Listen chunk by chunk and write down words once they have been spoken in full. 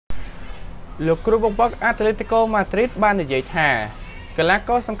លោកគ្រូបង្វឹក Atletico Madrid បាននិយាយថាកីឡាក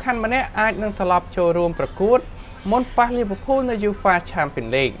រសំខាន់ម្នាក់អាចនឹងត្រឡប់ចូលរួមប្រកួតមុនប៉ះ Liverpool នៅ UEFA Champions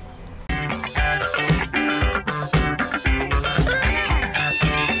League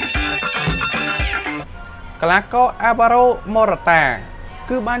កីឡាករ abuot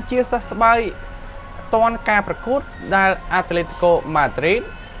គឺបានជាសះស្បើយតាន់ការប្រកួតដែល Atletico Madrid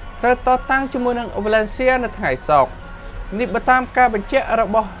ត្រូវតតាំងជាមួយនឹង Valencia នៅថ្ងៃសុក្រនេះបើតាមការបញ្ជាក់រ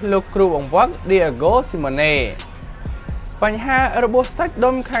បស់លោកគ្រូបង្វឹក Diego Simeone បញ្ហារបួសសាច់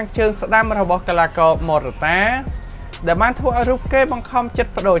ដុំខាងជើងស្ដាំរបស់កីឡាករ Morata ដែលបានធ្វើឲ្យរូបគេបង្ខំចិត្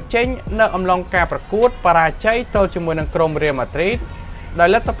តបដូរចេញនៅអំឡុងការប្រកួតបរាជ័យទល់ជាមួយនឹងក្រុម Real Madrid ដោយ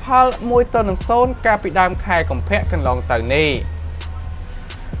លទ្ធផល 1-0 កាលពីដើមខែកុម្ភៈកន្លងទៅនេះ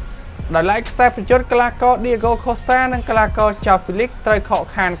ដោយឡែកខ្សែប្រយុទ្ធកីឡាករ Diego Costa និងកីឡាករ Joao Felix ត្រូវខក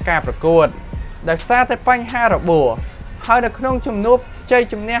ខានការប្រកួតដោយសារតែបញ្ហារបួសហើយនៅក្នុងជំនួបជ័យ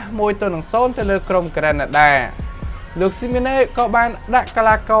ជំនះ 1-0 ទៅលើក្រុម Granada លោក Simeone ក៏បានដាក់កី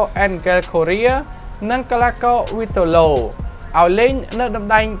ឡាករ Angel Correa និងកីឡាករ Vitolo ឲ្យលេងនៅដំ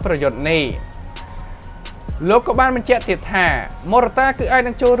ណែងប្រយុទ្ធនេះលោកក៏បានបញ្ជាក់ទៀតថា Morata គឺអាច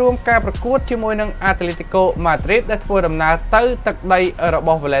នឹងចូលរួមការប្រកួតជាមួយនឹង Atletico Madrid ដែលធ្វើដំណើរទៅទឹកដីរប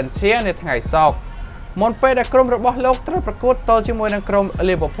ស់ Valencia នៅថ្ងៃសុក្រមុនពេលដែលក្រុមរបស់លោកត្រូវប្រកួតទល់ជាមួយនឹងក្រុម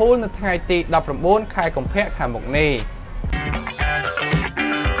Liverpool នៅថ្ងៃទី 19 ខែកុម្ភៈខាងមុខនេះ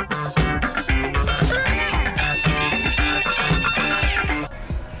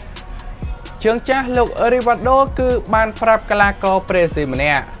ជើងចាស់លោក Rivaldo គឺបានប្រាប់កីឡាករប្រេស៊ីលម្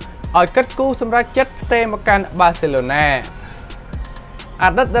នាក់ឲ្យគិតគូរសម្រាប់ចិត្តផ្ទេរមកកាន់ Barcelona អ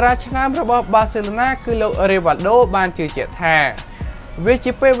តីតតារាឆ្នាំរបស់ Barcelona គឺលោក Rivaldo បានជឿជាក់ថាវា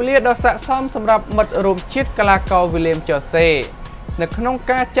ជាពេលវេលាដ៏ស័ក្តិសមសម្រាប់មិត្តរួមជាតិកីឡាករ William Jose នៅក្នុង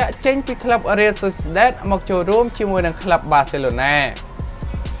ការចាក់ចេញពីក្លឹប Real Sociedad មកចូលរួមជាមួយនឹងក្លឹប Barcelona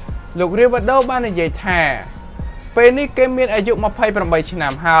លោក Rivaldo បាននិយាយថាពេលនេះគេមានអាយុ 28 ឆ្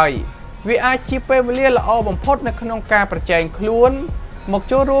នាំហើយវាអាចជាពេលវេលាល្អបំផុតនៅក្នុងការប្រជែងខ្លួនមក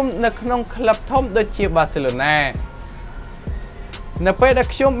ចូលរួមនៅក្នុងក្លឹបធំដូចជា Barcelona នៅពេលដែល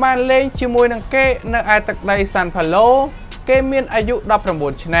ខ្ញុំបានលេងជាមួយនឹងគេនៅឯទឹកដី San Paulo គេមានអាយុ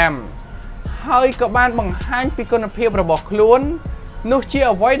 19 ឆ្នាំហើយក៏បានបង្ហាញពីគុណភាពរបស់ខ្លួននោះជា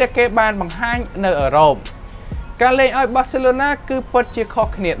អ្វីដែលគេបានបង្ហាញនៅអឺរ៉ុបការលេងឲ្យ Barcelona គឺពិតជាខុស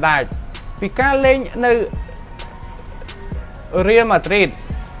គ្នាដាច់ពីការលេងនៅ Real Madrid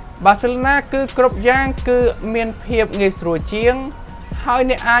Barcelona គឺគ្រប់យ៉ាងគឺមានភាពងាយស្រួលជាងហើយ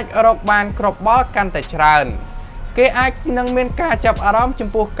អ្នកអាចរកបានគ្រាប់បាល់កាន់តែច្រើនគេអាចនឹងមានការចាប់អារម្មណ៍ចំ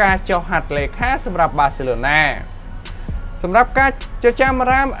ពោះការចុះហត្ថលេខាសម្រាប់ Barcelona សម្រាប់ការចចាមអា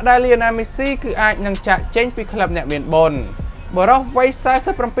រ៉ាមដែល Lionel Messi គឺអាចនឹងចាក់ចេញពីក្លឹបអ្នកមានបុណ្យបរិសុទ្ធវ័យ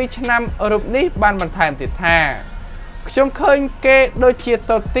 47 ឆ្នាំរូបនេះបានបន្ថែមទៀតថាខ្ញុំឃើញគេដូចជា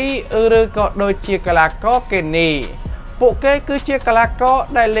តូទីឬក៏ដូចជាកីឡាករកេនីពួកគេគឺជាកីឡាករ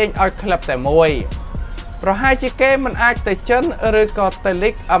ដែលលេងឲ្យក្លឹបតែមួយប្រហែលជាគេមិនអាចទៅចិនឬក៏ទៅលី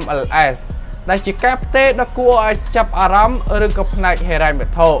ក MLS ដែលជាការផ្ទេរដ៏គួរឲ្យចាប់អារម្មណ៍ឬក៏ផ្នែកហិរញ្ញវ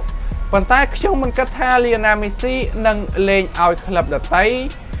ត្ថុប៉ុន្តែខ្ញុំមិនគិតថា Lionel Messi នឹងលេងឲ្យក្លឹបដទៃ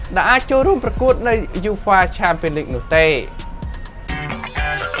ដែលអាចចូលរួមប្រកួតនៅ UEFA Champions League នោះទេ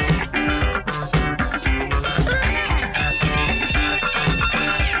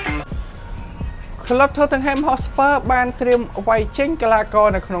ក្លឹប Tottenham Hotspur បានត្រៀមវាយចេញកីឡាករ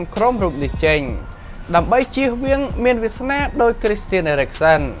នៅក្នុងក្រុមរូបនេះចេញដើម្បីជៀសវាងមានវាសនាដោយ Christian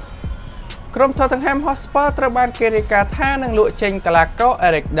Eriksen ក្រុម Tottenham Hotspur ត្រូវបានគេរាយការណ៍ថានឹងលក់ចេញកីឡាករ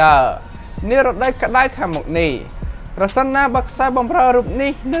Eric Dyer នារដូវក្តៅខាងមុខនេះប្រសិនណាបើខ្សែបម្រើរូប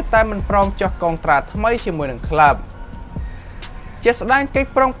នេះនៅតែមិនព្រមចុះកងត្រាថ្មីជាមួយនឹងក្លឹបជាស្ដែងកិច្ច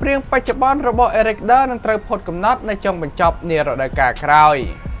ប្រឹងប្រែងបច្ចុប្បន្នរបស់ Eric Dyer នឹងត្រូវផុតកំណត់នៅចុងបញ្ចប់នារដូវកាលក្រោយ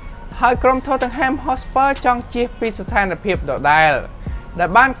ហើយក្រុម Tottenham Hotspur ចង់ជៀសពីស្ថានភាពដដែលដែល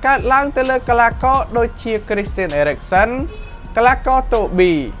បានកើតឡើងទៅលើកីឡាករដូចជា Christian Eriksen កីឡាករ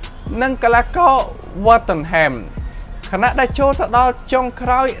Toby និងកីឡាករ Wattenham ខណៈដែលចូលទៅដល់ចុងក្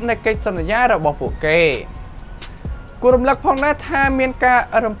រោយនៃកិច្ចសន្យារបស់ពួកគេគួររំលឹកផងដែរថាមានការ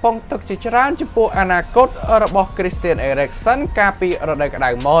រំពឹងទុកជាច្រើនចំពោះអនាគតរបស់ Christian Eriksen កាលពីរដូវក្តៅ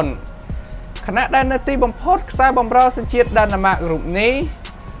មុនខណៈដែលនៅទីបំផុតខ្សែបម្រើសញ្ជាតិដាណាម៉ាករូបនេះ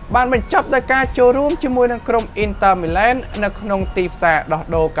បានបញ្ចប់ដោយការចូលរួមជាមួយនឹងក្រុម Inter Milan នៅក្នុងទីផ្សារដោះ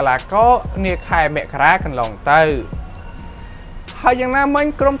ដូរកីឡាករនាខែមករាកន្លងទៅហើយយ៉ាងណាមិញ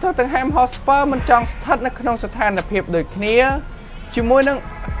ក្រុម Tottenham Hotspur មិនចង់ស្ថិតនៅក្នុងស្ថានភាពដូចគ្នាជាមួយនឹង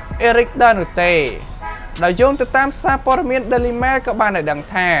Eric Dyer នោះទេដោយយោងទៅតាមសារព័ត៌មាន Daily Mail ក៏បានឲ្យដឹង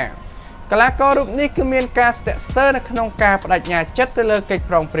ថាកីឡាកររូបនេះគឺមានការស្ទាក់ស្ទើរនៅក្នុងការបដិញ្ញាចិត្តទៅលើកិច្ច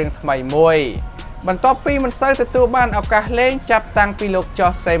ប្រឹងប្រែងថ្មីមួយបន្ទាប់ពីមិនសូវទទួលបានឱកាសលេងចាប់តាំងពីលោក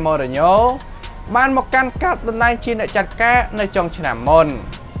Jose Mourinho បានមកកាន់កាត់តំណែងជាអ្នកចាត់ការនៅចុងឆ្នាំមុន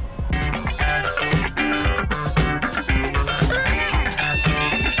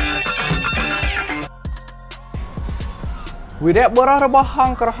វីរៈបុរសរបស់ហ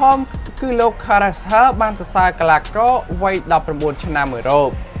ង្សក្រហមគឺលោក Khmer Sport បានសរសើរកីឡាករវ័យ19ឆ្នាំមួយរូប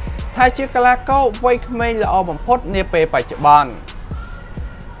ថាជាកីឡាករវ័យក្មេងល្អបំផុតនាពេលបច្ចុប្បន្ន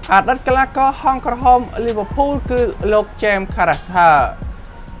អតីតកីឡាករហង្សក្រហម Liverpool គឺលោក Khmer Sport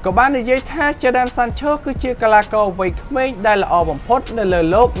ក៏បាននិយាយថា Jadon Sancho គឺជាកីឡាករវ័យក្មេងដែលល្អបំផុតនៅលើ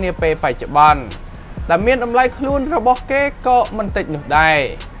โลกនាពេលបច្ចុប្បន្នដែលមានតម្លៃខ្លួនរបស់គេក៏មិនតិចនោះដែរ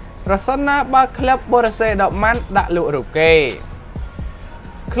ប្រសិនណាបើក្លឹប Borussia Dortmund ដាក់លក់រូបគេ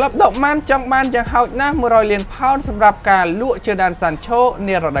ក្លឹប Dortmund ចង់បានយ៉ាងហោចណាស់100លានផោនសម្រាប់ការលក់ Jadon Sancho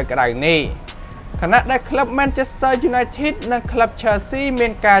នារដូវក្តៅនេះខណៈដែលក្លឹប Manchester United និងក្លឹប Chelsea មា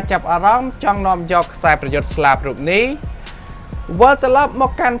នការចាប់អារម្មណ៍ចង់នាំយកខ្សែប្រយុទ្ធស្លាបរូបនេះវិលត្រឡប់ម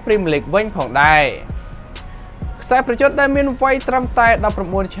កកាន់ Premier League វិញផងដែរខ្សែប្រយុទ្ធដែលមានវ័យត្រឹមតែ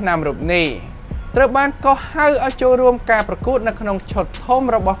19ឆ្នាំរូបនេះត្រូវបានកោះហៅឲ្យចូលរួមការប្រកួតនៅក្នុងឈុតធំ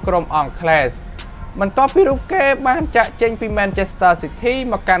របស់ក្រុមអង់គ្លេសបន្ទាប់ពីរូបគេបានចាក់ចេញពី Manchester City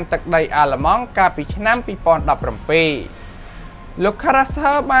មកកាន់ទឹកដីអាល្លឺម៉ង់កាលពីឆ្នាំ2017លោក Khmer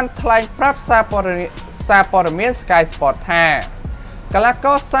Sport បានថ្លែងប្រាប់សារព័ត៌មាន Sky Sport ថាកីឡាក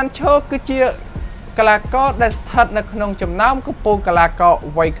រ Sancho គឺជាកីឡាករដែលស្ថិតនៅក្នុងចំណោមកំពូលកីឡាករ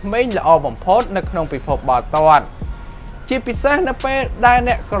វ័យក្មេងល្អបំផុតនៅក្នុងពិភពបាល់ទាត់ជាពិសេសនៅពេលដែល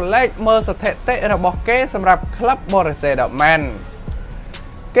អ្នកក្រឡេកមើលស្ថិតិរបស់គេសម្រាប់ក្លឹប Borussia Dortmund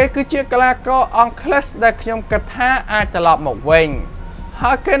គេគឺជាកីឡាករអង់គ្លេសដែលខ្ញុំគិតថាអាចត្រឡប់មកវិញ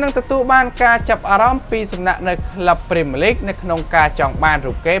ហើយគេនឹងទទួលបានការចាប់អារម្មណ៍ពីសំណាក់នៅក្លឹប Premier League នៅក្នុងការចង់បាន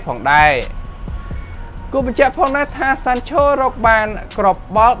រូបគេផងដែរគូបញ្ជាក់ផងដែរថា Sancho រកបានគ្រាប់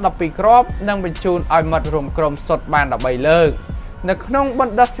បាល់12គ្រាប់និងបញ្ជូនឲ្យមិត្តរួមក្រុមសុទ្ធបាន13លើកនៅក្នុង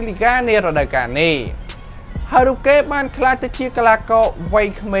Bundesliga នារដូវកាលនេះហើយរូបគេបានក្លាយទៅជាកីឡាករវ័យ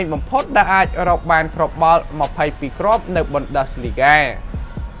ក្មេងបំផុតដែលអាចរកបានគ្រាប់បាល់22គ្រាប់នៅ Bundesliga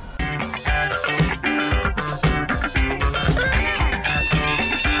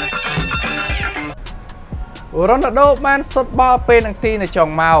Ronaldo បានសុទ្ធបាល់ពេលនឹងទីនៅចុង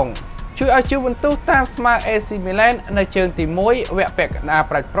ម៉ោងជួយឲ្យជូវិនទូសតាមស្មើ AC Milan នៅជើងទី1វគ្គពាក់កណ្ដាល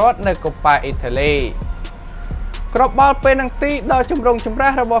ប្រាច់ព្រាត់នៅកូប៉ាអ៊ីតាលីគ្រាប់បាល់ពេលនឹងទីដ៏ចម្រូងចម្រា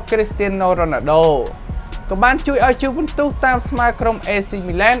សរបស់ Cristiano Ronaldo ក៏បានជួយឲ្យជូវិនទូសតាមស្មើក្រុម AC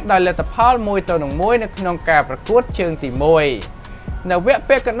Milan ដោយលទ្ធផល1-1នៅក្នុងការប្រកួតជើងទី1នៅវគ្គ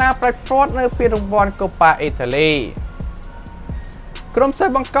ពាក់កណ្ដាលប្រាច់ព្រាត់នៅពានរង្វាន់កូប៉ាអ៊ីតាលីក្រុមសេះ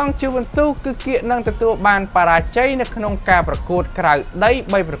បង្កង់ជូវិនទូសគឺគៀកនឹងទទួលបានបរាជ័យនៅក្នុងការប្រកួតក្រៅដី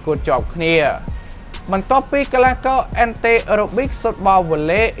3ប្រកួតជាប់គ្នាបន្ទាប់ពីកីឡាករ Ante Rebic សុទ្ធបាល់វ៉ូ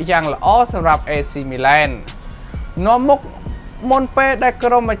ឡេយ៉ាងល្អសម្រាប់ AC Milan នាំមុខមុនពេលដែល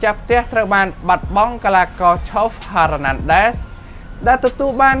ក្រុមម្ចាស់ផ្ទះត្រូវបានបាត់បង់កីឡាករ Xavi Hernandez ដែលទទួ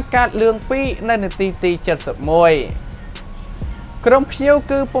លបានកាតលឿង2នៅនាទីទី71ក្រុមភ្ញៀវ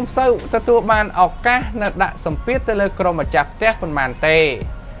គឺពុំសូវទទួលបានឱកាសនៅដាក់សម្ពាធទៅលើក្រុមម្ចាស់ផ្ទះប៉ុន្មានទេ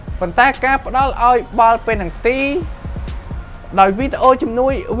ប៉ុន្តែការផ្ដល់ឲ្យបាល់ពេនល់ទីដោយវីដេអូជំនួ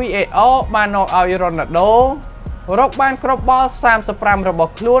យ VAR បាននាំឲ្យ Ronaldo រកបានគ្រាប់បាល់35រប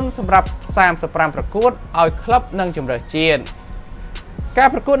ស់ខ្លួនសម្រាប់35ប្រកួតឲ្យក្លឹបនិងជម្រើសជាតិការ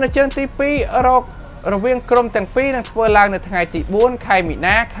ប្រកួតនៅជើងទី2រវាងក្រុមទាំងពីរនឹងធ្វើឡើងនៅថ្ងៃទី4ខែមី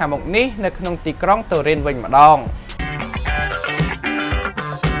នាខាងមុខនេះនៅក្នុងទីក្រុងតូរិនវិញម្ដង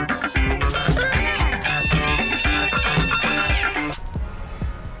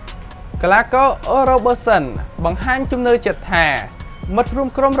កីឡាករ Robertson បង្ហាញជំនឿចិត្តថាមិត្តរួម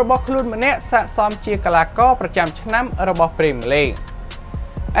ក្រុមរបស់ខ្លួនម្នាក់ស័ក្តិសមជាកីឡាករប្រចាំឆ្នាំរបស់ Premier League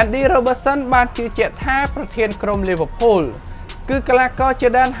Andy Robertson បានជឿជាក់ថាប្រធានក្រុម Liverpool គឺកីឡាករ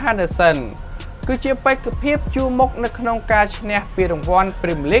Jordan Henderson គឺជាបេក្ខភាពជួរមុខនៅក្នុងការឈ្នះពានរង្វាន់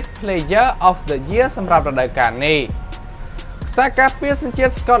Premier League Player of the Year សម្រាប់រដូវកាលនេះខ្សែការពារសញ្ជា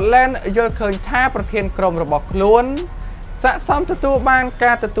តិ Scotland យល់ឃើញថាប្រធានក្រុមរបស់ខ្លួនស័ក្តិសមទទួលបាន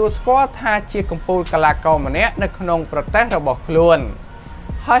ការទទួលស្គាល់ថាជាកំពូលកីឡាករម្នាក់នៅក្នុងប្រទេសរបស់ខ្លួន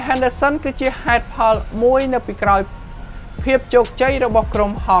ហើយ Henderson គឺជាហេតុផលមួយនៅពីក្រោយភាពជោគជ័យរបស់ក្រុ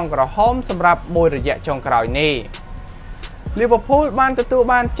មហង្សក្រហមសម្រាប់មួយរយៈចុងក្រោយនេះ Liverpool បានទទួល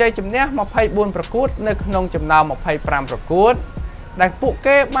បានជ័យជំនះ24ប្រកួតនៅក្នុងចំណោម25ប្រកួតដែលពួក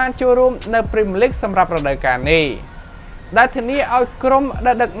គេបានចូលរួមនៅ Premier League សម្រាប់រដូវកាលនេះដែលធានាឲ្យក្រុម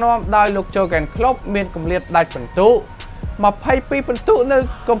ដែលដឹកនាំដោយលោក Jurgen Klopp មានគម្លាតដាច់ពិន្ទុ22ពិន្ទុនៅ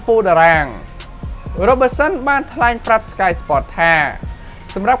កំពូលតារាង Robertson បានថ្លែងប្រាប់ Sky Sport ថា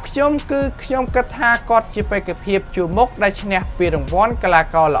សម្រាប់ខ្ញុំគិតថាគាត់ជាបេក្ខភាពជួរមុខដែលឈ្នះពានរង្វាន់កីឡា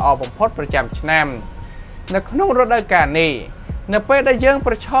ករល្អបំផុតប្រចាំឆ្នាំនៅក្នុងរដូវកាលនេះ នៅពេលដែលយើង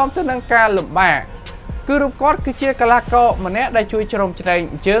ប្រឈមទៅនឹងការលំបាកគឺរូបគាត់គឺជាកីឡាករម្នាក់ដែលជួយជ្រោមជ្រែង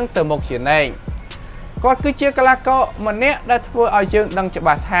យើងទៅមុខជានិច្ចគាត់គឺជាកីឡាករម្នាក់ដែលធ្វើឲ្យយើងដឹងច្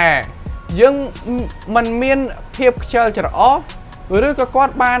បាស់ថាយើងមិនមានភាពខ្ជិលច្រអូសឬក៏គា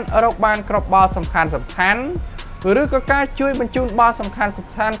ត់បានរកបានគ្រាប់បាល់សំខាន់ឬក៏ការជួយបញ្ជូនបាល់សំខាន់ស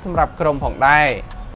ម្រាប់ក្រុមផងដែរ